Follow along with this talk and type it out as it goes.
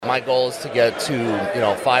My goal is to get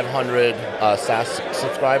to 500 SaaS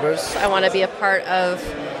subscribers. I want to be a part of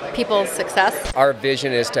people's success. Our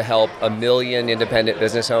vision is to help 1 million independent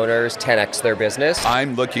business owners 10x their business.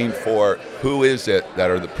 I'm looking for who is it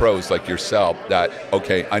that are the pros like yourself that,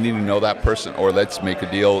 okay, I need to know that person, or let's make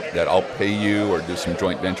a deal that I'll pay you or do some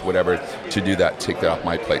joint venture, whatever, to do that, take that off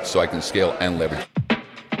my plate so I can scale and leverage.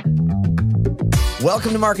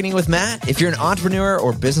 Welcome to Marketing with Matt. If you're an entrepreneur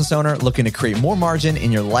or business owner looking to create more margin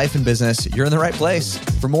in your life and business, you're in the right place.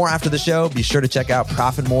 For more after the show, be sure to check out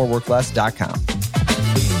profitmoreworkless.com.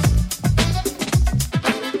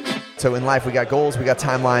 So in life, we got goals, we got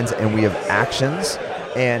timelines, and we have actions.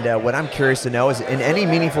 And what I'm curious to know is, in any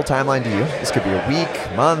meaningful timeline to you, this could be a week,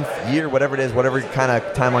 month, year, whatever it is, whatever kind of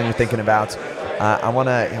timeline you're thinking about, I want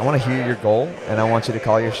to hear your goal, and I want you to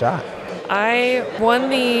call your shot. I won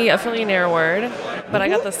the Affiliate Award, but I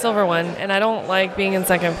got the silver one, and I don't like being in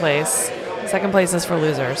second place. Second place is for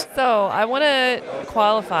losers. So I want to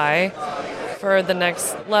qualify for the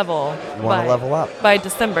next level. You want to level up? By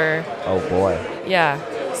December. Oh, boy. Yeah.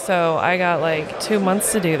 So I got like 2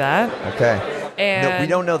 months to do that. Okay. And no, we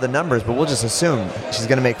don't know the numbers, but we'll just assume she's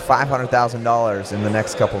going to make $500,000 in the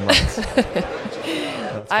next couple months.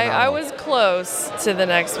 I was close to the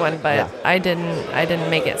next one, but Yeah. I didn't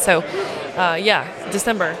make it. So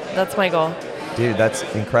December. That's my goal. Dude, that's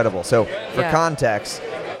incredible. So for Yeah. context,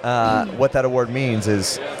 what that award means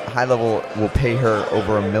is High Level will pay her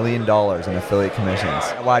over $1 million in affiliate commissions.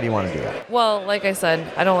 Why do you want to do that? Well, like I said,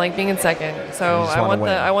 I don't like being in second, so You just I wanna want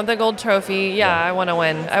win. I want the gold trophy. Yeah, I want to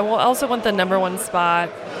win. I will also want the number one spot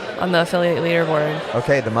on the affiliate leaderboard.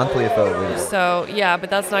 Okay, the monthly affiliate leaderboard. So yeah, but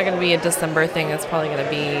that's not going to be a December thing. It's probably going to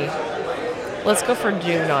be. Let's go for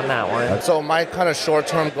June on that one. So my kind of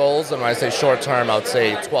short-term goals, and when I say short-term, I would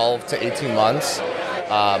say 12 to 18 months.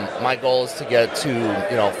 My goal is to get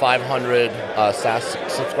to 500 SaaS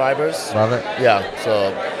subscribers. Love it. Yeah,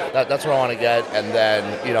 so that's where I want to get, and then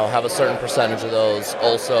have a certain percentage of those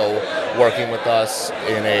also working with us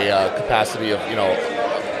in a capacity of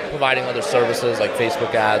providing other services like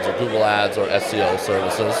Facebook ads or Google ads or SEO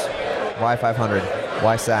services. Why 500?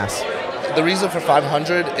 Why SaaS? The reason for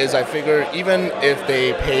 500 is I figure even if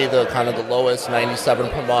they pay the kind of the lowest 97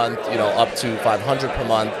 per month, up to 500 per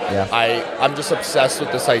month, Yeah. I'm just obsessed with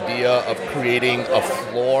this idea of creating a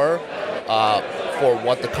floor for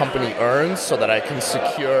what the company earns so that I can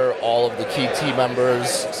secure all of the key team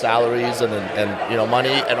members' salaries and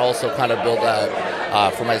money, and also kind of build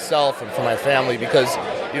that for myself and for my family, because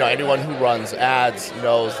anyone who runs ads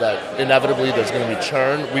knows that inevitably there's going to be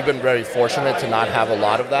churn. We've been very fortunate to not have a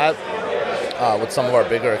lot of that with some of our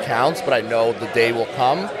bigger accounts, but I know the day will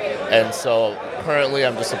come, and so currently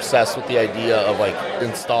I'm just obsessed with the idea of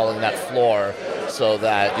installing that floor so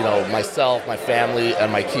that myself, my family,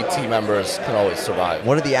 and my key team members can always survive.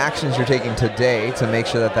 What are the actions you're taking today to make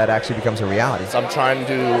sure that actually becomes a reality? So I'm trying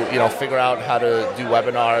to figure out how to do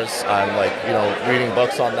webinars. I'm reading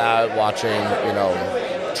books on that, watching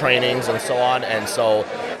trainings and so on, and so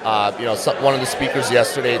one of the speakers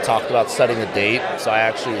yesterday talked about setting a date, so I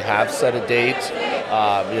actually have set a date,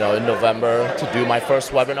 in November to do my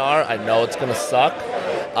first webinar. I know it's going to suck,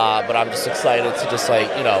 but I'm just excited to just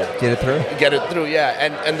Get it through?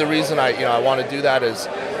 Yeah. And the reason I want to do that is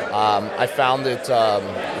I found it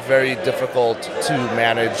very difficult to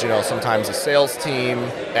manage, sometimes a sales team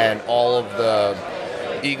and all of the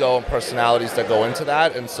ego and personalities that go into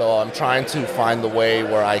that, and so I'm trying to find the way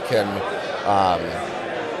where I can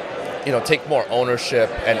take more ownership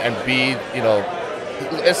and be,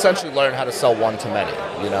 essentially learn how to sell one to many,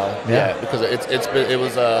 Yeah. Because it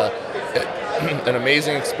was an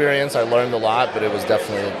amazing experience. I learned a lot, but it was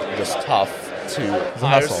definitely just tough to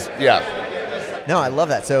hire. hustle. Yeah. No, I love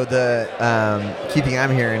that. So the key thing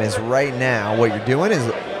I'm hearing is right now what you're doing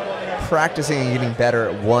is practicing and getting better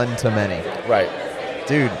at one to many. Right.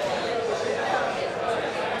 Dude,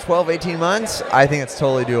 12, 18 months, I think it's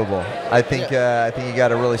totally doable. I think you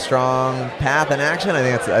got a really strong path in action. I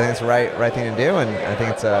think it's the right thing to do, and I think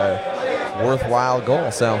it's a worthwhile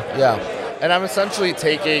goal. So yeah, and I'm essentially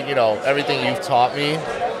taking everything you've taught me,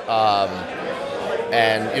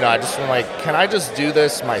 and I just want can I just do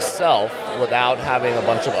this myself without having a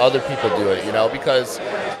bunch of other people do it? Because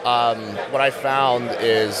what I found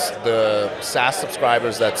is the SaaS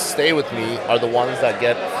subscribers that stay with me are the ones that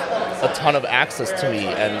get a ton of access to me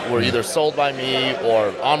and were either sold by me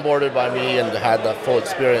or onboarded by me and had that full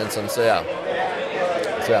experience. And so, yeah.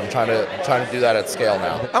 So I'm trying to do that at scale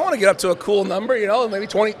now. I want to get up to a cool number, maybe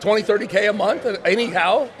 20, 30K a month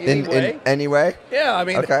anyhow, anyway. In any way? Yeah, I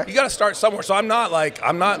mean, Okay. you got to start somewhere. So I'm not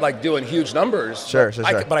like doing huge numbers. Sure.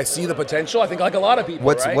 But I see the potential. I think like a lot of people,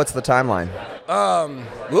 right? What's the timeline?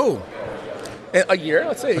 A year,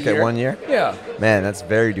 let's say a year. Okay, 1 year? Yeah. Man, that's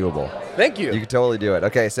very doable. Thank you. You can totally do it.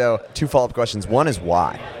 Okay, so 2 follow-up questions. One is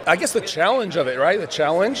why? I guess the challenge of it, right? The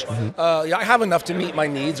challenge. I have enough to meet my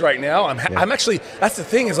needs right now. I'm actually, that's the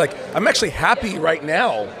thing, is like, I'm actually happy right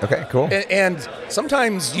now. Okay, cool. And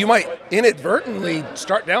sometimes you might inadvertently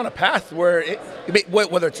start down a path where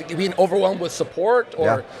whether it's being overwhelmed with support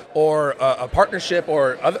or a partnership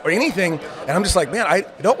or anything, and I'm just like, man, I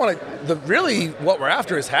don't want to. Really, what we're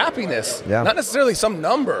after is happiness, not necessarily some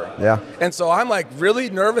number. Yeah. And so I'm like really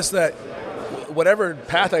nervous that whatever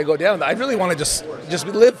path I go down, I really want to just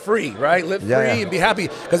live free, right? Live free and be happy,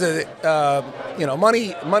 because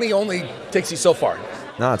money only takes you so far.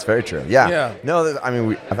 No, it's very true. Yeah. No, I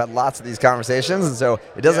mean, I've had lots of these conversations, and so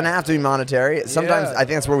it doesn't have to be monetary. Sometimes I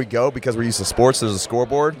think that's where we go because we're used to sports. There's a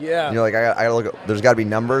scoreboard. Yeah. And you're like, I gotta look. There's got to be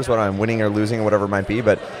numbers, whether I'm winning or losing or whatever it might be.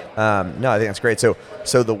 But no, I think that's great.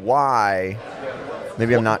 So the why,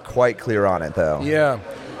 maybe I'm not quite clear on it though. Yeah.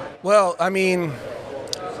 Well, I mean.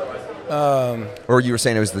 Or you were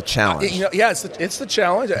saying it was the challenge. It's the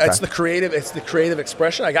challenge. Okay. It's the creative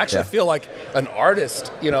expression. I actually feel like an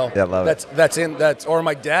artist. Love it. Or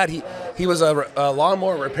my dad. He was a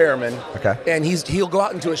lawnmower repairman. Okay. And he'll go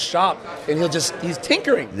out into his shop and he's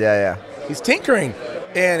tinkering. Yeah. He's tinkering,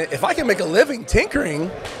 and if I can make a living tinkering,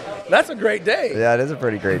 that's a great day. Yeah, it is a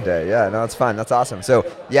pretty great day. Yeah, no, it's fun. That's awesome. So,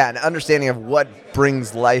 an understanding of what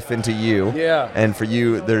brings life into you. Yeah. And for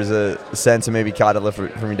you, there's a sense of maybe caught a lift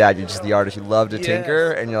from your dad. You're just the artist. You love to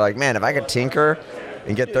tinker, and you're like, man, if I could tinker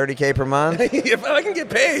and get $30K per month, if I can get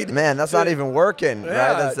paid, man, that's not even working,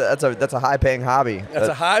 right? That's a high-paying hobby. That's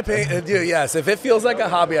a high-paying, dude. Yes, if it feels like a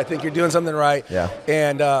hobby, I think you're doing something right. Yeah.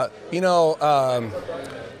 And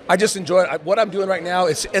I just enjoy it. What I'm doing right now,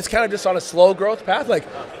 it's kind of just on a slow growth path. Like,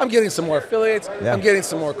 I'm getting some more affiliates. Yeah. I'm getting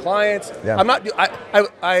some more clients. Yeah.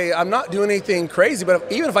 I'm not doing anything crazy,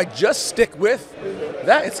 but even if I just stick with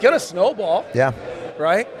that, it's gonna snowball. Yeah.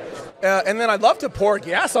 Right. And then I'd love to pour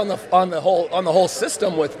gas on the whole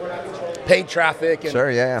system with paid traffic and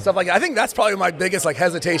stuff like that. I think that's probably my biggest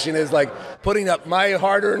hesitation is putting up my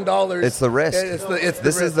hard-earned dollars. It's the risk.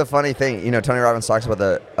 This is the funny thing. Tony Robbins talks about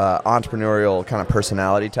the entrepreneurial kind of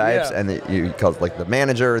personality types, and you call it the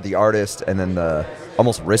manager, the artist, and then the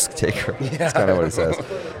almost risk taker. That's kind of what he says.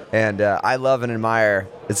 And I love and admire.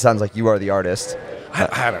 It sounds like you are the artist.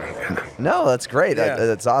 I don't know. No, that's great. Yeah.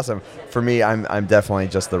 That's awesome. For me, I'm definitely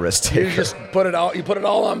just the risk taker. You just put it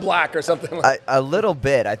all on black or something. A little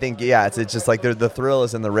bit. I think it's just like the thrill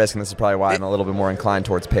is in the risk, and this is probably why I'm a little bit more inclined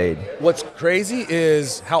towards paid. What's crazy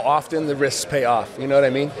is how often the risks pay off. You know what I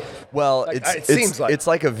mean? Well, it seems like it's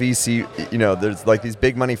like a VC. There's these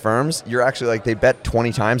big money firms. You're actually they bet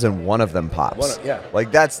 20 times and one of them pops.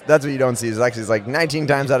 That's what you don't see. It's 19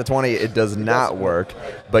 times out of 20 it does not work,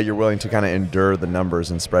 but you're willing to kind of endure the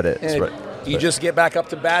numbers and spread it. You just get back up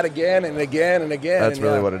to bat again and again and again. That's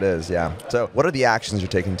really what it is. Yeah. So, what are the actions you're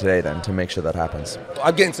taking today then to make sure that happens?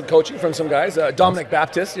 I'm getting some coaching from some guys. Dominic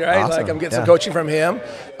Baptist, right? Awesome. I'm getting some coaching from him.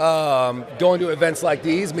 Going to events like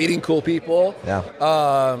these, meeting cool people. Yeah.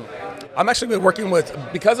 I'm actually been working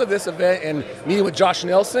because of this event and meeting with Josh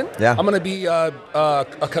Nelson. Yeah. I'm going to be a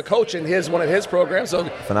coach in one of his programs. So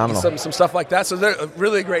phenomenal. Some stuff like that. So there are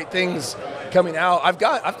really great things coming out. I've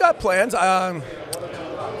got plans.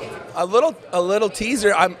 A little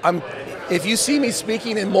teaser. If you see me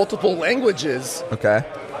speaking in multiple languages. Okay.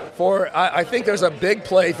 I think there's a big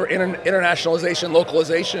play for internationalization,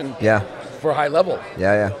 localization. Yeah. For high level.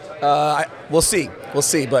 Yeah. We'll see.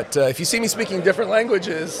 But if you see me speaking different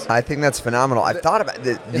languages, I think that's phenomenal. I've thought about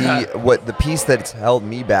the piece that's held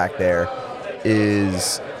me back there and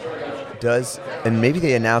maybe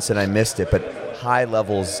they announced it and I missed it, but high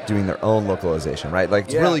levels doing their own localization, right?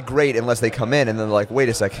 It's really great unless they come in and then they're like, wait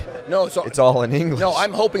a second, no, it's all in English. No,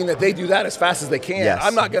 I'm hoping that they do that as fast as they can. Yes.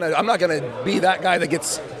 I'm not gonna be that guy that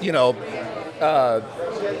gets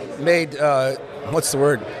made what's the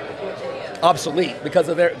word? Obsolete because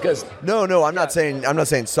No, I'm not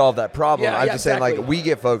saying solve that problem. I'm just saying we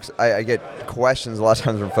get folks. I get questions a lot of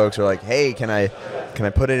times from folks who are like, hey, can I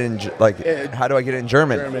put it in how do I get it in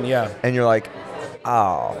German? German, yeah. And you're like,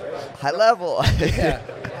 oh, high level.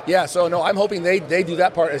 Yeah. So no, I'm hoping they do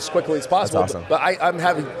that part as quickly as possible. That's awesome. But I'm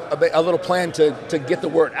having a little plan to get the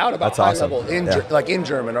word out about high level in in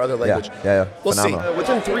German or other language. Yeah. We'll phenomenal. see.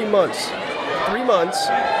 Within 3 months,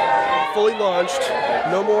 fully launched,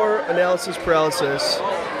 no more analysis paralysis.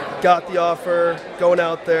 got the offer, going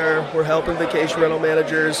out there, we're helping vacation rental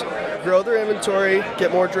managers grow their inventory,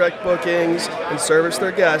 get more direct bookings, and service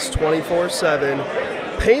their guests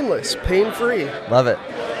 24/7. Painless, pain-free. Love it.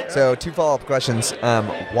 So 2 follow-up questions.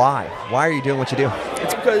 Why? Why are you doing what you do?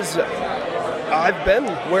 It's because I've been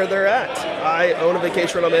where they're at. I own a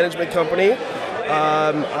vacation rental management company.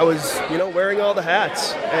 I was, wearing all the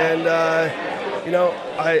hats, and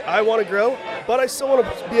I want to grow, but I still want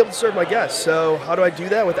to be able to serve my guests. So how do I do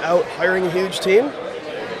that without hiring a huge team?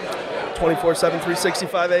 24/7,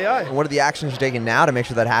 365 AI. And what are the actions you're taking now to make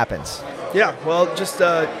sure that happens? Yeah, well, just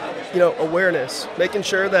awareness, making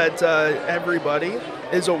sure that everybody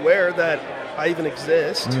is aware that I even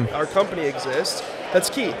exist, our company exists. That's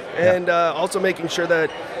key, and also making sure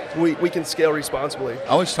that we can scale responsibly.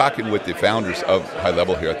 I was talking with the founders of High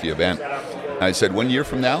Level here at the event. And I said, 1 year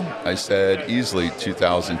from now, I said easily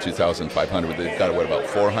 2,000, 2,500. They've got, about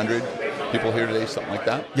 400 people here today, something like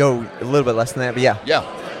that? Yo, a little bit less than that, but yeah. Yeah.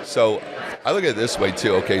 So I look at it this way,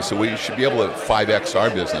 too. Okay, so we should be able to 5X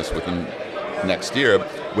our business within next year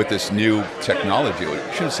with this new technology.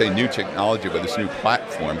 I shouldn't say new technology, but this new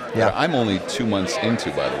platform that I'm only 2 months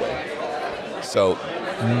into, by the way. So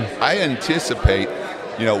I anticipate,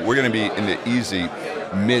 we're going to be in the easy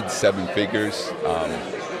mid-7 figures,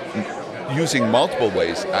 using multiple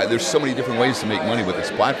ways. There's so many different ways to make money with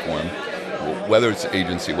this platform, whether it's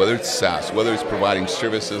agency, whether it's SaaS, whether it's providing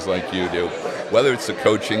services like you do, whether it's the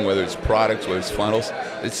coaching, whether it's products, whether it's funnels.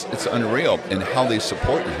 It's unreal, and how they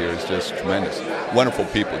support you here is just tremendous. Wonderful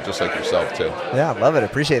people, just like yourself, too. Yeah, love it.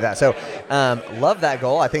 Appreciate that. So, love that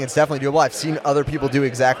goal. I think it's definitely doable. I've seen other people do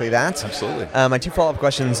exactly that. Absolutely. My 2 follow-up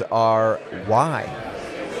questions are, why?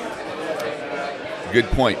 Good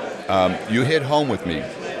point. You hit home with me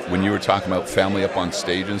when you were talking about family up on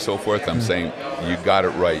stage and so forth. I'm saying you got it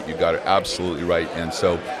right. You got it absolutely right. And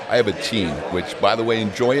so I have a teen, which, by the way,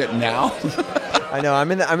 enjoy it now. I know.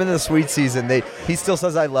 I'm in the sweet season. He still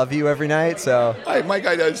says I love you every night. So my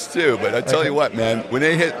guy does too. But I tell you what, man, when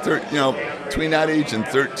they hit between that age and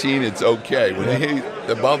 13, it's okay. When they hit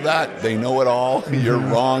above that, they know it all. You're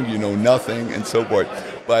wrong. You know nothing, and so forth.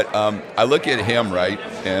 But I look at him, right,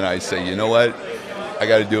 and I say, you know what? I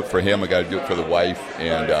got to do it for him. I got to do it for the wife,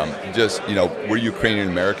 and we're Ukrainian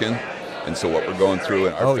American, and so what we're going through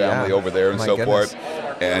in our family over there and so forth.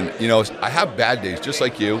 And I have bad days, just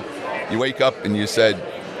like you. You wake up and you said,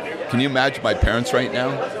 "Can you imagine my parents right now?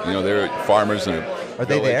 They're farmers in a Are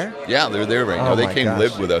they there? Yeah, they're there right now. They came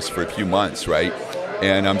live with us for a few months, right?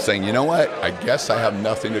 And I'm saying, you know what? I guess I have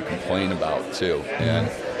nothing to complain about too. And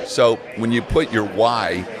so when you put your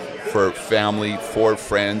why for family, for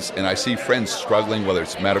friends, and I see friends struggling, whether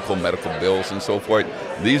it's medical bills and so forth,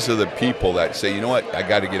 these are the people that say, you know what, I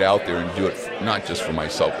got to get out there and do it, not just for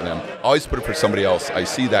myself and them. Always put it for somebody else. I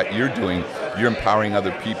see that you're empowering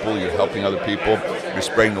other people, you're helping other people, you're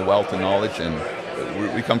spreading the wealth and knowledge, and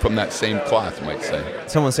we come from that same cloth, you might say.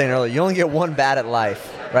 Someone was saying earlier, you only get one bat at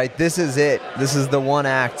life, right? This is it. This is the one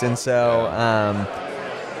act, and so...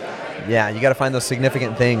 you got to find those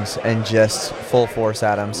significant things and just full force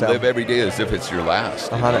at them. So live every day as if it's your last.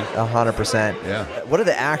 100%. Yeah. What are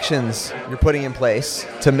the actions you're putting in place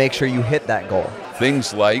to make sure you hit that goal?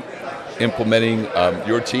 Things like implementing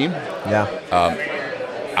your team. Yeah.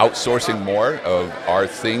 Outsourcing more of our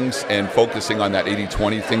things and focusing on that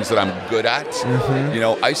 80-20 things that I'm good at.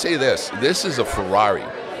 I say this is a Ferrari,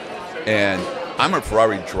 and I'm a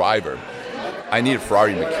Ferrari driver. I need a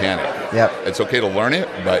Ferrari mechanic. Yep. It's okay to learn it,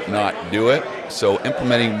 but not do it. So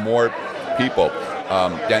implementing more people.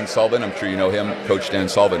 Dan Sullivan, I'm sure you know him, Coach Dan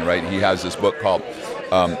Sullivan, right? He has this book called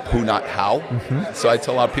Who Not How. So I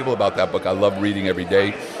tell a lot of people about that book. I love reading every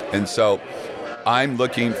day. And so I'm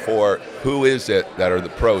looking for who is it that are the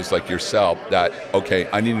pros like yourself that, okay,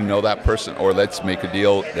 I need to know that person, or let's make a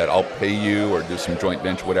deal that I'll pay you or do some joint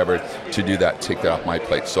venture, whatever, to do that, take that off my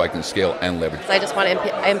plate so I can scale and leverage. I just want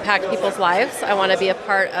to impact people's lives. I want to be a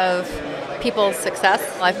part of people's success.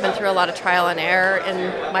 I've been through a lot of trial and error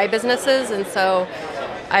in my businesses, and so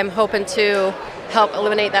I'm hoping to help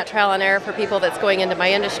eliminate that trial and error for people that's going into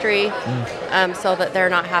my industry, so that they're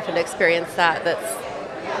not having to experience that.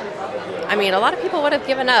 A lot of people would have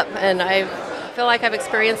given up, and I feel like I've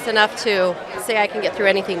experienced enough to say I can get through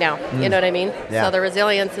anything now. You know what I mean? Yeah. So the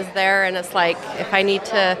resilience is there, and it's like if I need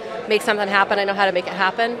to make something happen, I know how to make it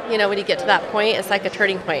happen. When you get to that point, it's like a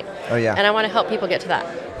turning point. Oh, yeah. And I want to help people get to that.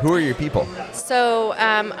 Who are your people? So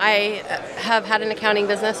I have had an accounting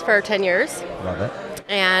business for 10 years. Love it.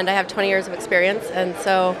 And I have 20 years of experience, and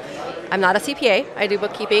so I'm not a CPA. I do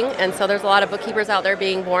bookkeeping, and so there's a lot of bookkeepers out there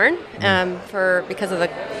being born because of the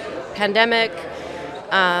pandemic,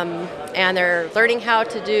 and they're learning how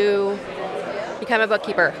to do become a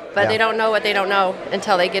bookkeeper, but Yeah. they don't know what they don't know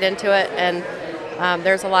until they get into it. And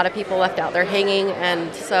there's a lot of people left out there hanging.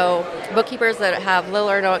 And so bookkeepers that have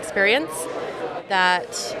little or no experience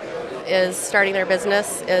that is starting their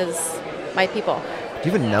business is my people. Do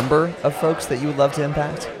you have a number of folks that you would love to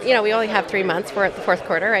impact? You know, we only have 3 months. We're at the fourth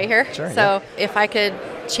quarter right here. Sure, so if I could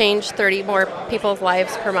change 30 more people's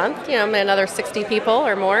lives per month, you know, another 60 people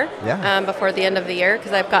or more before the end of the year,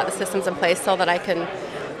 because I've got the systems in place so that I can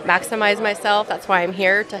maximize myself. That's why I'm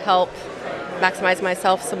here, to help maximize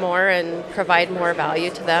myself some more and provide more value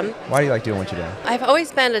to them. Why do you like doing what you do? I've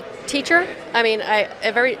always been a teacher. I mean,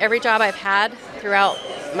 every job I've had throughout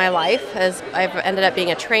my life has I've ended up being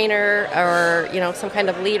a trainer or, you know, some kind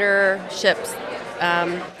of leadership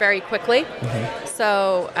very quickly.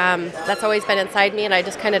 So that's always been inside me, and I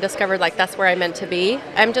just kind of discovered like that's where I'm meant to be.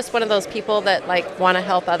 I'm just one of those people that like want to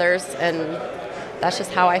help others, and that's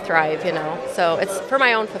just how I thrive, you know. So it's for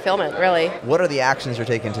my own fulfillment, really. What are the actions you're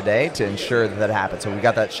taking today to ensure that happens? So we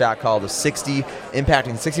got that shot called of 60,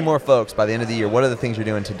 impacting 60 more folks by the end of the year. What are the things you're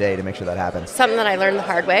doing today to make sure that happens? Something that I learned the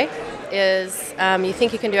hard way is you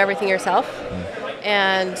think you can do everything yourself,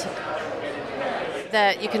 and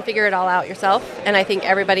that you can figure it all out yourself. And I think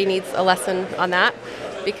everybody needs a lesson on that,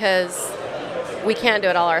 because we can't do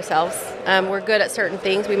it all ourselves. We're good at certain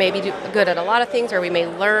things. We may be good at a lot of things, or we may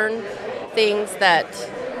learn things that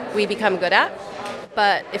we become good at.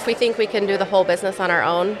 But if we think we can do the whole business on our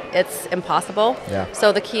own, it's impossible. Yeah.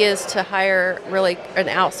 So the key is to hire really an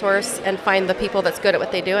outsource and find the people that's good at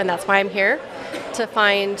what they do. And that's why I'm here, to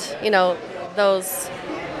find, you know,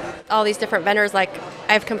 all these different vendors. Like,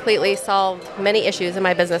 I've completely solved many issues in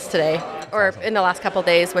my business today, or in the last couple of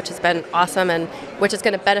days, which has been awesome, and which is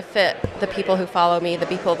going to benefit the people who follow me, the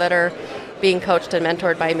people that are being coached and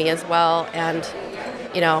mentored by me as well. And,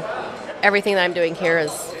 you know, everything that I'm doing here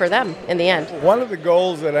is for them in the end. One of the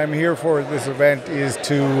goals that I'm here for at this event is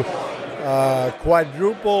to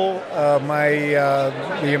quadruple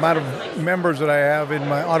the amount of members that I have in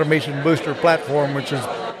my automation booster platform, which is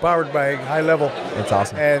powered by High Level. That's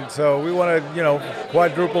awesome. And so we want to, you know,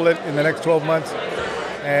 quadruple it in the next 12 months.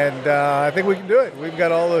 And I think we can do it. We've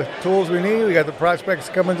got all the tools we need. We got the prospects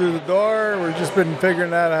coming through the door. We've just been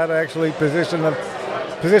figuring out how to actually position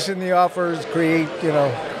the offers, create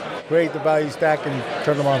the value stack, and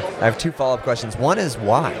turn them on. I have 2 follow-up questions. One is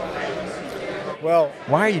why? Well,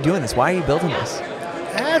 why are you doing this? Why are you building this?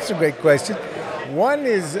 That's a great question. One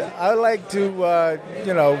is I like to,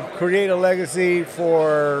 create a legacy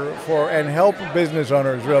for and help business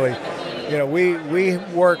owners, really. You know, we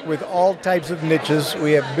work with all types of niches.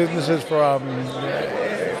 We have businesses from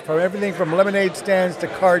everything from lemonade stands to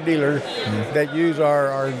car dealers that use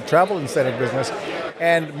our travel incentive business.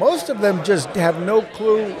 And most of them just have no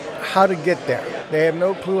clue how to get there. They have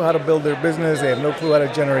no clue how to build their business. They have no clue how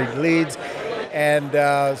to generate leads. And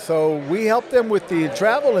so we help them with the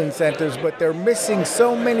travel incentives, but they're missing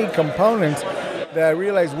so many components that I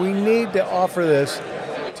realize we need to offer this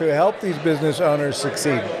to help these business owners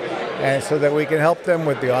succeed. And so that we can help them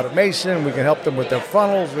with the automation, we can help them with their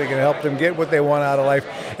funnels, we can help them get what they want out of life.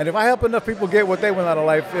 And if I help enough people get what they want out of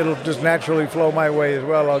life, it'll just naturally flow my way as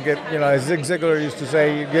well. I'll get, as Zig Ziglar used to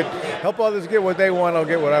say, help others get what they want, I'll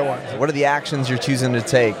get what I want. What are the actions you're choosing to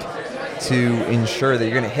take to ensure that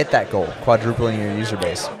you're going to hit that goal, quadrupling your user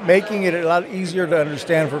base? Making it a lot easier to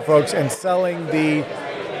understand for folks, and selling the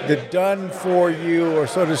done for you, or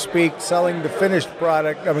so to speak, selling the finished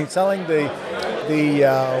product. I mean, selling the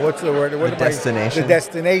what's the word? The destination. The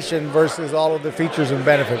destination versus all of the features and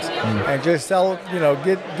benefits, and just sell.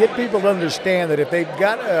 Get people to understand that if they've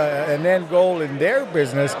got an end goal in their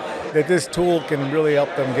business, that this tool can really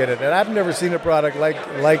help them get it. And I've never seen a product like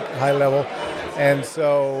High Level. And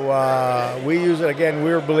so we use it. Again,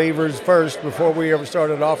 we're believers first. Before we ever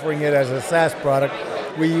started offering it as a SaaS product,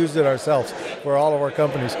 we used it ourselves for all of our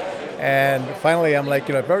companies. And finally, I'm like,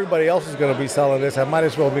 if everybody else is going to be selling this, I might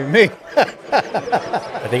as well be me.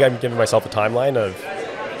 I think I'm giving myself a timeline of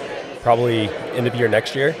probably end of the year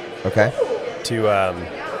next year. Okay. To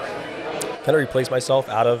kind of replace myself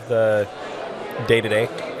out of the day-to-day,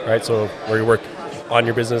 right? So where you work on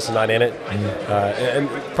your business and not in it, and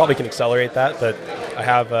probably can accelerate that. But I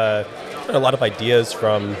have a lot of ideas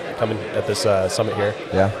from coming at this summit here.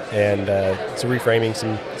 Yeah. And so reframing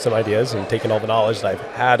some ideas and taking all the knowledge that I've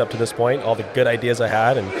had up to this point, all the good ideas I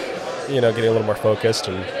had, and getting a little more focused.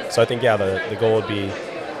 And so I think the goal would be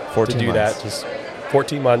 14 to do months. that, just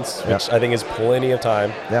 14 months, which I think is plenty of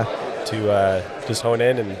time. Yeah. To just hone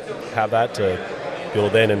in and have that to be able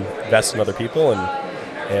to then invest in other people and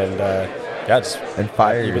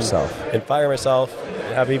fire yourself. And fire myself,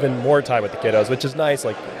 and have even more time with the kiddos, which is nice.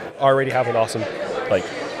 Like, already have an awesome,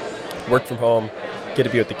 work from home, get to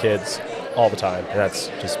be with the kids all the time, and that's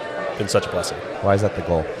just been such a blessing. Why is that the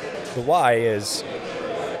goal? The why is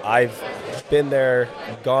I've been there,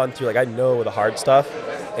 gone through, like I know the hard stuff,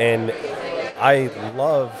 and I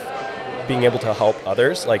love being able to help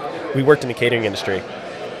others. Like we worked in the catering industry.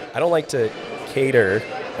 I don't like to cater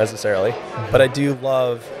necessarily, but I do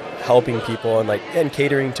love helping people and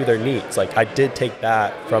catering to their needs. Like I did take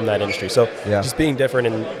that from that industry. So just being different,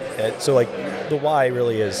 and so like the why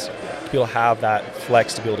really is to be able to have that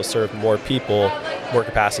flex to be able to serve more people, more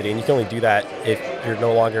capacity, and you can only do that if you're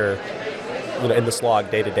no longer in the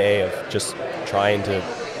slog day to day of just trying to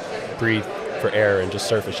breathe for air and just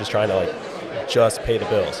surface, just trying to just pay the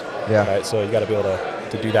bills. Right? So you got to be able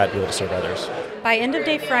to do that, be able to serve others. By end of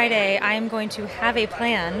day Friday, I am going to have a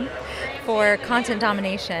plan for content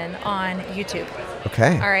domination on YouTube.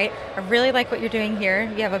 Okay. All right. I really like what you're doing here.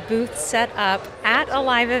 You have a booth set up at a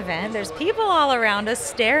live event. There's people all around us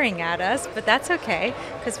staring at us, but that's okay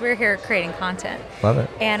because we're here creating content. Love it.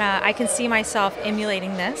 And I can see myself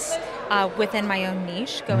emulating this within my own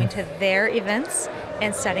niche, going to their events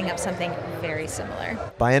and setting up something very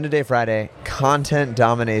similar. By end of day Friday, content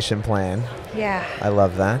domination plan. Yeah. I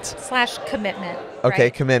love that. / commitment. Okay,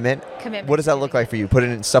 right? commitment. Commitment. What does that look like for you?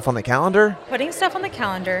 Putting stuff on the calendar? Putting stuff on the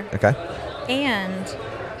calendar. Okay. And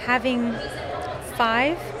having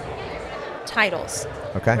 5 titles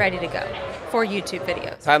ready to go for YouTube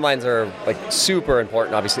videos. Timelines are super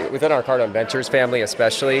important, obviously, within our Cardone Ventures family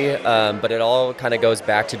especially, but it all kind of goes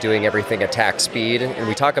back to doing everything at tack speed. And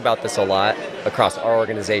we talk about this a lot across our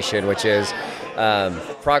organization, which is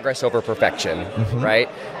progress over perfection, right?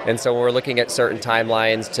 And so when we're looking at certain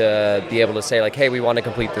timelines to be able to say hey, we want to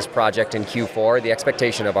complete this project in Q4, the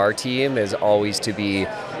expectation of our team is always to be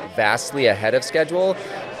vastly ahead of schedule.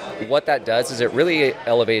 What that does is it really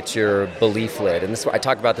elevates your belief lid. And I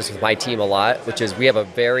talk about this with my team a lot, which is we have a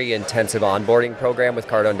very intensive onboarding program with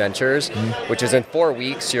Cardone Ventures, which is in 4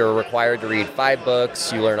 weeks, you're required to read 5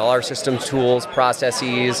 books, you learn all our systems, tools,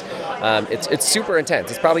 processes. It's super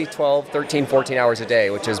intense. It's probably 12, 13, 14 hours a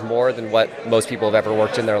day, which is more than what most people have ever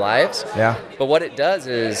worked in their lives. Yeah. But what it does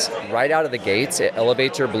is right out of the gates, it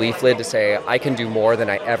elevates your belief lid to say, I can do more than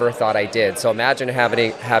I ever thought I did. So imagine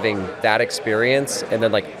having that experience and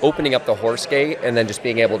then opening up the horse gate and then just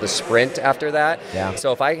being able to sprint after that. Yeah.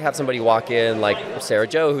 So if I have somebody walk in like Sarah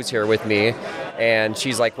Jo, who's here with me, and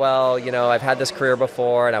she's like, well, I've had this career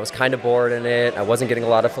before and I was kind of bored in it. I wasn't getting a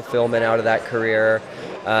lot of fulfillment out of that career.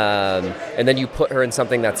 And then you put her in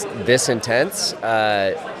something that's this intense,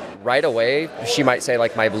 right away, she might say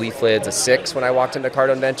my belief lid's a 6 when I walked into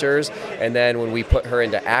Cardone Ventures, and then when we put her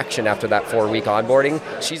into action after that 4-week onboarding,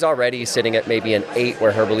 she's already sitting at maybe an 8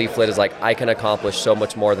 where her belief lid is I can accomplish so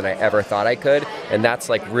much more than I ever thought I could, and that's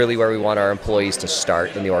really where we want our employees to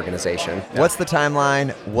start in the organization. What's the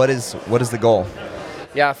timeline? What is the goal?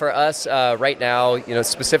 Yeah, for us right now,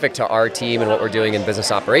 specific to our team and what we're doing in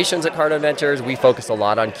business operations at Cardone Ventures, we focus a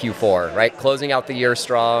lot on Q4, right? Closing out the year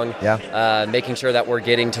strong, making sure that we're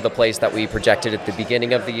getting to the place that we projected at the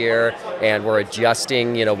beginning of the year, and we're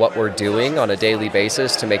adjusting, what we're doing on a daily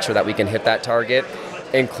basis to make sure that we can hit that target,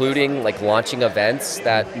 including launching events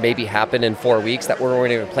that maybe happen in 4 weeks that we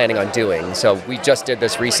weren't even planning on doing. So we just did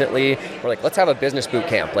this recently. We're let's have a business boot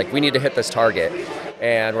camp. We need to hit this target.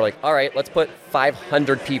 And we're all right, let's put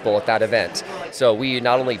 500 people at that event. So we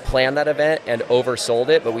not only planned that event and oversold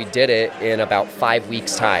it, but we did it in about 5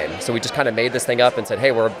 weeks' time. So we just kind of made this thing up and said,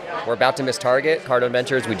 hey, we're about to miss target. Cardone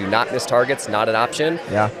Ventures, we do not miss targets, not an option.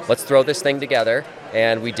 Yeah. Let's throw this thing together.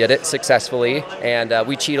 And we did it successfully. And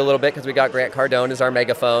we cheat a little bit because we got Grant Cardone as our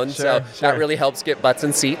megaphone. So that really helps get butts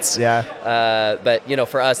and seats. Yeah. But,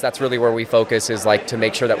 for us, that's really where we focus is to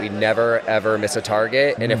make sure that we never, ever miss a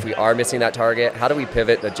target. And if we are missing that target, how do we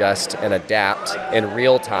pivot, adjust, and adapt in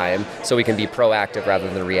real time so we can be proactive rather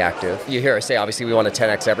than reactive? You hear us say, obviously, we want to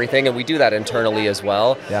 10x everything, and we do that internally as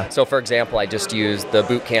well. Yeah. So, for example, I just used the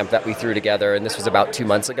boot camp that we threw together, and this was about 2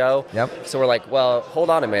 months ago. Yep. So we're well, hold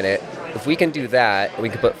on a minute. If we can do that, we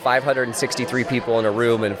can put 563 people in a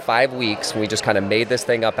room in 5 weeks, and we just kind of made this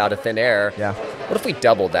thing up out of thin air. Yeah. What if we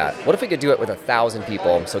doubled that? What if we could do it with 1,000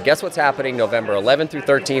 people? So guess what's happening November 11th through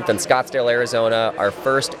 13th in Scottsdale, Arizona, our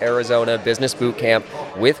first Arizona business boot camp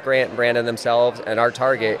with Grant and Brandon themselves, and our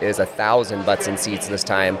target is 1,000 butts and seats this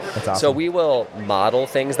time. That's awesome. So we will model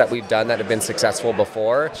things that we've done that have been successful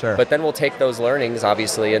before, but then we'll take those learnings,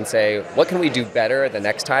 obviously, and say, what can we do better the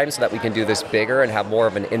next time so that we can do this bigger and have more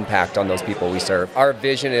of an impact on those people we serve? Our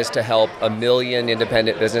vision is to help 1 million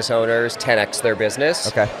independent business owners 10x their business.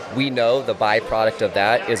 Okay. We know the byproduct of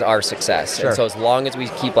that is our success. Sure. And so as long as we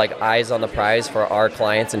keep eyes on the prize for our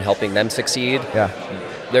clients and helping them succeed,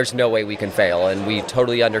 there's no way we can fail, and we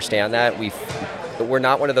totally understand that. We're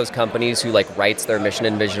not one of those companies who like writes their mission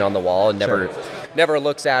and vision on the wall and never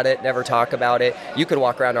looks at it, never talk about it. You could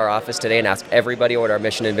walk around our office today and ask everybody what our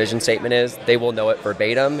mission and vision statement is. They will know it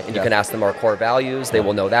verbatim, and you can ask them our core values. They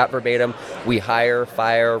will know that verbatim. We hire,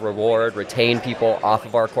 fire, reward, retain people off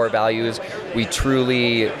of our core values. We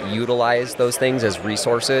truly utilize those things as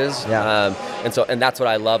resources. And that's what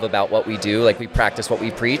I love about what we do. Like, we practice what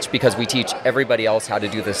we preach because we teach everybody else how to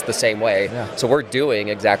do this the same way. So we're doing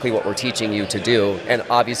exactly what we're teaching you to do, and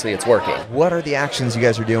obviously it's working. What are the actions you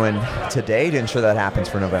guys are doing today to ensure that happens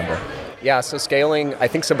for November? Yeah, so scaling, I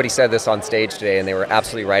think somebody said this on stage today, and they were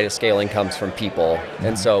absolutely right, is scaling comes from people.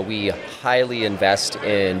 And so we highly invest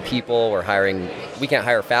in people. We can't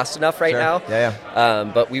hire fast enough right now.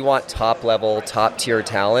 But we want top level, top tier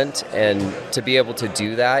talent. And to be able to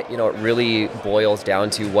do that, it really boils down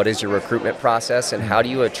to what is your recruitment process and how do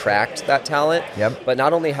you attract that talent. But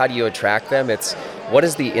not only how do you attract them, it's what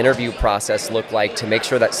does the interview process look like to make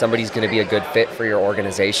sure that somebody's going to be a good fit for your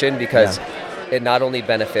organization, because it not only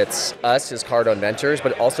benefits us as Cardone Ventures,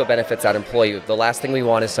 but it also benefits that employee. The last thing we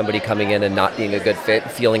want is somebody coming in and not being a good fit,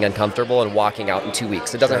 feeling uncomfortable, and walking out in 2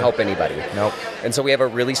 weeks. It doesn't help anybody. And so we have a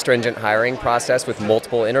really stringent hiring process with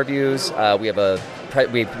multiple interviews. We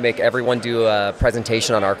make everyone do a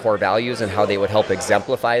presentation on our core values and how they would help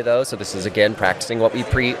exemplify those. So this is, again, practicing what we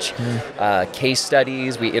preach. Case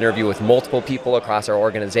studies, we interview with multiple people across our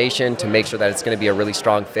organization to make sure that it's going to be a really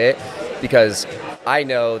strong fit, because I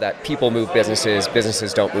know that people move businesses,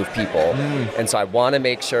 businesses don't move people. And so I want to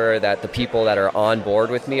make sure that the people that are on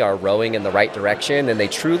board with me are rowing in the right direction, and they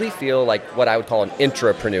truly feel like what I would call an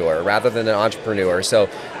intrapreneur rather than an entrepreneur. So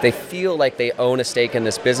they feel like they own a stake in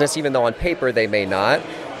this business, even though on paper they may not,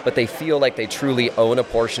 but they feel like they truly own a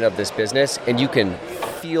portion of this business. And you can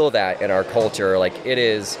feel that in our culture. Like,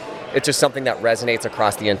 it's just something that resonates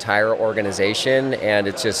across the entire organization, and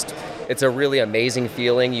it's a really amazing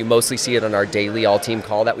feeling. You mostly see it on our daily all-team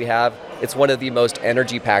call that we have. It's one of the most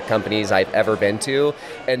energy-packed companies I've ever been to,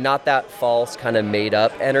 and not that false kind of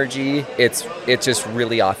made-up energy. It's just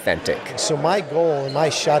really authentic. So my goal and my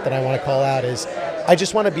shot that I want to call out is, I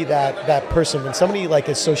just want to be that person when somebody like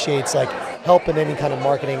associates like help in any kind of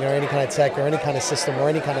marketing or any kind of tech or any kind of system or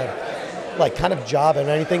any kind of job and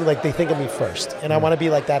anything, like they think of me first. And I want to be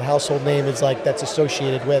like that household name is like that's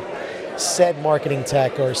associated with said marketing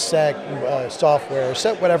tech or said software or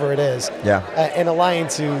said whatever it is. And align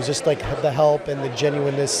to just like the help and the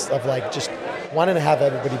genuineness of like just wanting to have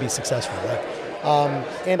everybody be successful.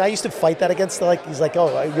 And I used to fight that against he's like,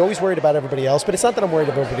 oh, you're always worried about everybody else, but it's not that I'm worried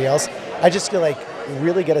about everybody else. I just feel like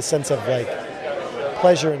really get a sense of like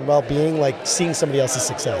pleasure and well-being, like seeing somebody else's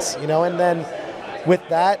success, and then with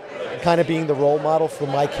that kind of being the role model for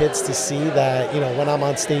my kids to see that, when I'm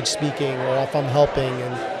on stage speaking or if I'm helping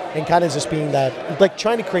and kind of just being that, like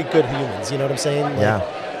trying to create good humans, you know what I'm saying?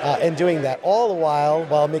 And doing that all the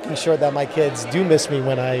while making sure that my kids do miss me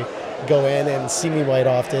when I go in and see me quite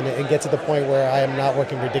often and get to the point where I am not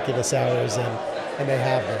working ridiculous hours and they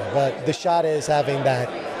have them. But the shot is having that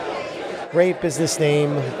great business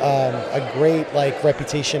name, a great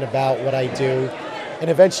reputation about what I do, and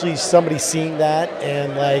eventually somebody seeing that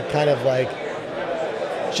and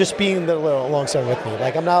just being there alongside with me.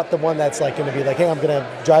 Like, I'm not the one that's going to be like, hey, I'm going to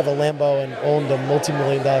drive a Lambo and own the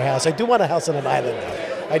multi-million-dollar house. I do want a house on an island.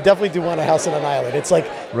 I definitely do want a house on an island. It's like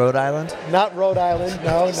Rhode Island? Not Rhode Island.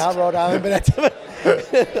 No, not Rhode Island.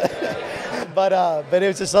 But it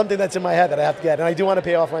was just something that's in my head that I have to get. And I do want to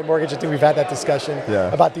pay off my mortgage. I think we've had that discussion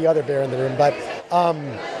about the other bear in the room. But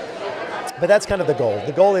that's kind of the goal.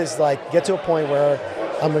 The goal is get to a point where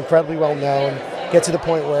I'm incredibly well known. Get to the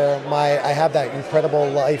point where I have that incredible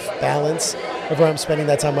life balance of where I'm spending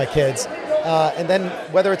that time with my kids. And then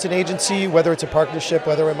whether it's an agency, whether it's a partnership,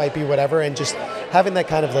 whether it might be whatever, and just having that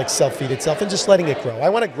kind of self-feed itself and just letting it grow. I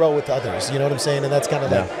want to grow with others, you know what I'm saying? And that's kind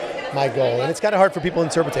of my goal. And it's kind of hard for people to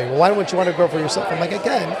interpret. Well, why don't you want to grow for yourself? I'm like,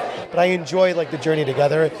 again, but I enjoy the journey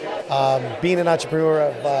together. Being an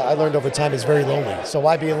entrepreneur, I learned over time, is very lonely. So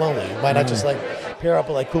why be lonely? Why not just pair up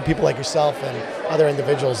with cool people like yourself and other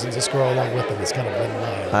individuals and just grow along with them? It's kind of been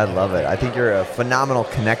I love it. I think you're a phenomenal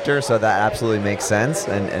connector, so that absolutely makes sense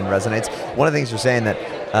and resonates. One of the things you're saying that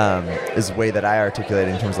is the way that I articulate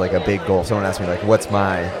in terms of a big goal. Someone asked me what's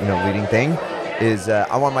my leading thing is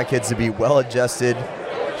I want my kids to be well-adjusted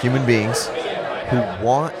human beings who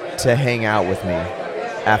want to hang out with me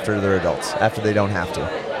after they're adults, after they don't have to.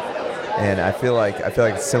 And I feel like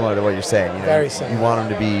it's similar to what you're saying. Very similar. You want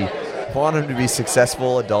them to be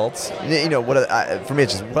successful adults. For me,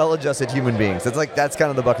 it's just well-adjusted human beings. That's kind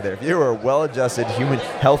of the bucket there. If you're a well-adjusted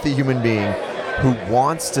healthy human being, who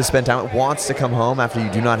wants to spend time, wants to come home after you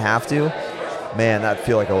do not have to, man, that'd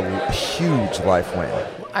feel like a huge life win.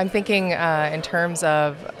 I'm thinking in terms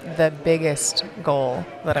of the biggest goal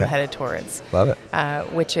that I'm Okay. headed towards. Love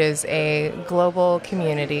it. Which is a global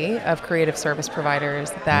community of creative service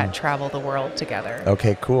providers that travel the world together.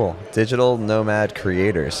 Okay, cool. Digital nomad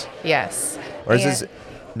creators. Yes. Or is And- this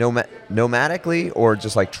nomadically or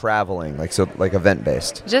just like traveling, like event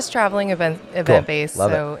based? Just traveling event based.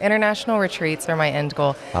 Love So international retreats are my end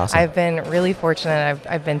goal. Awesome. I've been really fortunate.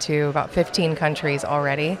 I've been to about 15 countries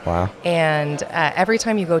already. Wow. And every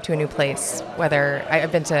time you go to a new place, whether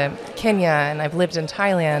I've been to Kenya and I've lived in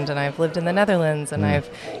Thailand and I've lived in the Netherlands and I've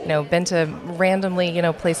been to randomly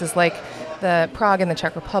places like the Prague in the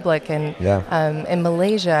Czech Republic and in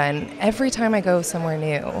Malaysia, and every time I go somewhere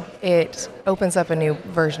new, it opens up a new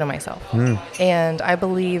version of myself. And I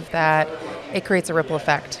believe that it creates a ripple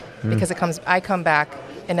effect because I come back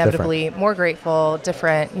inevitably more grateful,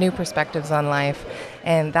 different, new perspectives on life,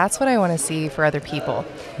 and that's what I want to see for other people,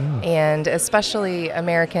 and especially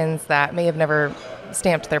Americans that may have never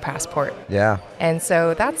stamped their passport. Yeah. And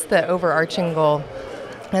so that's the overarching goal,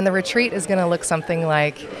 and the retreat is going to look something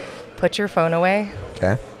like: put your phone away,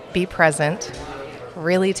 Okay. be present,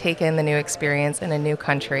 really take in the new experience in a new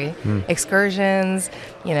country. Excursions,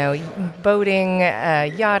 boating,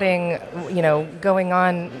 yachting, going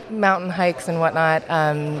on mountain hikes and whatnot.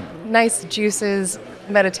 Nice juices,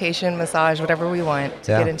 meditation, massage, whatever we want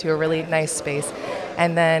to get into a really nice space.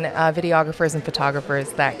 And then videographers and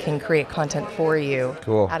photographers that can create content for you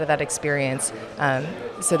out of that experience,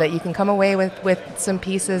 so that you can come away with some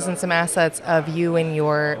pieces and some assets of you in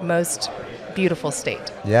your most beautiful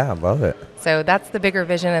state. Yeah, I love it. So that's the bigger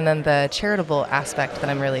vision. And then the charitable aspect that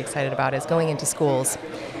I'm really excited about is going into schools,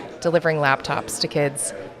 delivering laptops to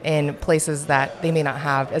kids in places that they may not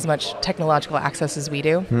have as much technological access as we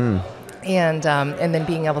do. And then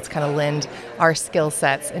being able to kind of lend our skill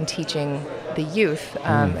sets and teaching the youth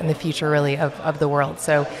and the future really of the world.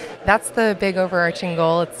 So that's the big overarching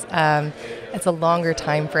goal. It's a longer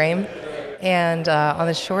time frame. And on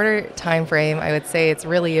the shorter time frame, I would say it's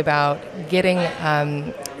really about getting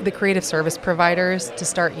the creative service providers to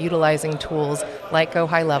start utilizing tools like Go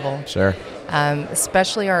High Level. Sure.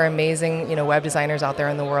 Especially our amazing, web designers out there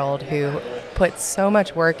in the world who put so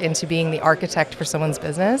much work into being the architect for someone's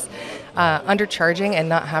business, undercharging and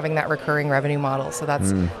not having that recurring revenue model. So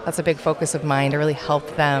that's a big focus of mine to really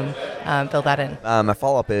help them build that in. My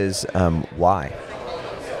follow-up is why?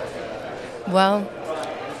 Well,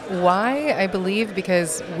 why? I believe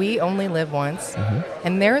because we only live once,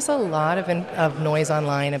 and there's a lot of noise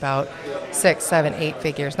online about 6, 7, 8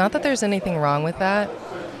 figures. Not that there's anything wrong with that,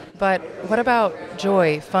 but what about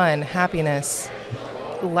joy, fun, happiness,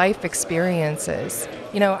 life experiences?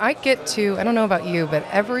 I don't know about you, but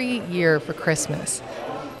every year for Christmas,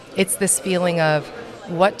 it's this feeling of,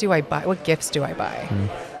 what do I buy? What gifts do I buy?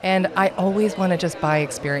 And I always want to just buy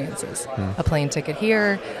experiences. A plane ticket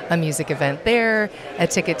here, a music event there, a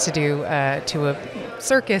ticket to do to a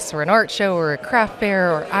circus or an art show or a craft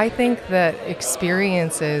fair. Or I think that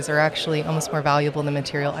experiences are actually almost more valuable than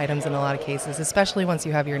material items in a lot of cases, especially once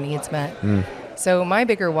you have your needs met. So my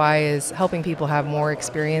bigger why is helping people have more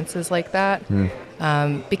experiences like that,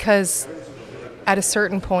 because at a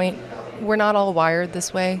certain point, we're not all wired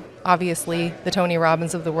this way. Obviously, the Tony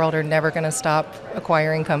Robbins of the world are never going to stop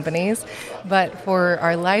acquiring companies. But for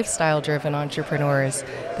our lifestyle-driven entrepreneurs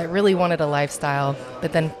that really wanted a lifestyle,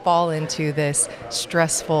 but then fall into this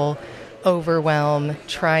stressful overwhelm,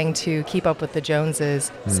 trying to keep up with the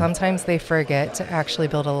Joneses, sometimes they forget to actually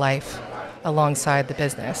build a life alongside the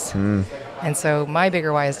business. And so my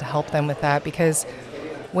bigger why is to help them with that, because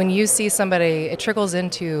when you see somebody, it trickles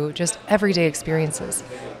into just everyday experiences.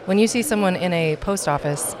 When you see someone in a post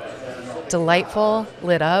office, delightful,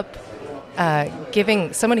 lit up,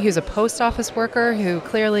 giving somebody who's a post office worker who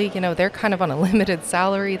clearly, they're kind of on a limited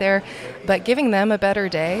salary there, but giving them a better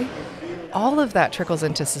day, all of that trickles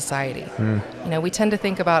into society. We tend to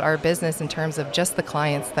think about our business in terms of just the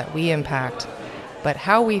clients that we impact, but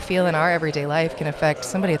how we feel in our everyday life can affect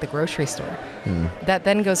somebody at the grocery store that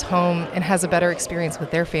then goes home and has a better experience with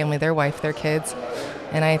their family, their wife, their kids.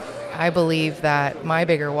 And I believe that my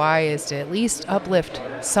bigger why is to at least uplift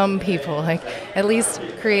some people, like at least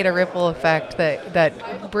create a ripple effect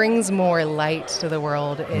that brings more light to the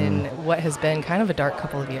world in what has been kind of a dark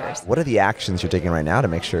couple of years. What are the actions you're taking right now to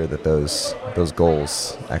make sure that those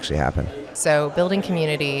goals actually happen? So building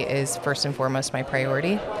community is first and foremost my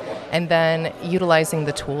priority. And then utilizing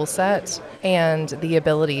the tool set and the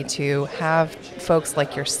ability to have folks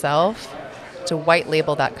like yourself to white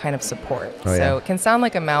label that kind of support. Oh, yeah. So it can sound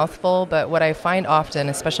like a mouthful, but what I find often,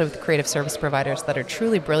 especially with creative service providers that are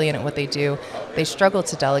truly brilliant at what they do, they struggle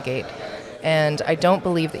to delegate. And I don't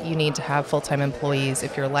believe that you need to have full-time employees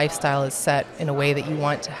if your lifestyle is set in a way that you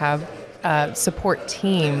want to have support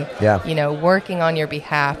team, working on your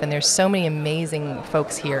behalf. And there's so many amazing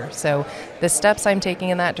folks here. So the steps I'm taking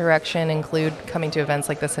in that direction include coming to events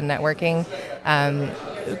like this and networking,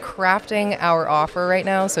 crafting our offer right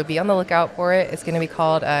now. So be on the lookout for it. It's going to be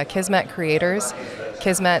called Kismet Creators.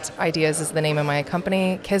 Kismet Ideas is the name of my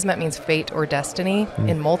company. Kismet means fate or destiny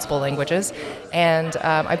in multiple languages. And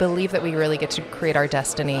I believe that we really get to create our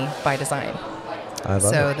destiny by design.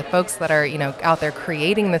 So the folks that are, out there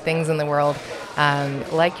creating the things in the world,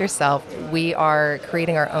 like yourself, we are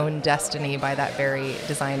creating our own destiny by that very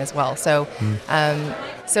design as well. So,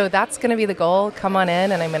 so that's going to be the goal. Come on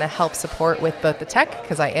in, and I'm going to help support with both the tech,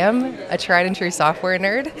 because I am a tried and true software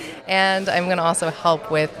nerd, and I'm going to also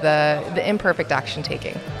help with the imperfect action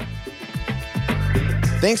taking.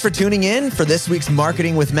 Thanks for tuning in for this week's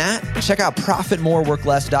Marketing with Matt. Check out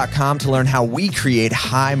ProfitMoreWorkLess.com to learn how we create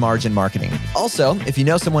high-margin marketing. Also, if you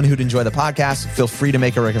know someone who'd enjoy the podcast, feel free to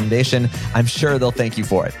make a recommendation. I'm sure they'll thank you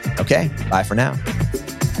for it. Okay, bye for now.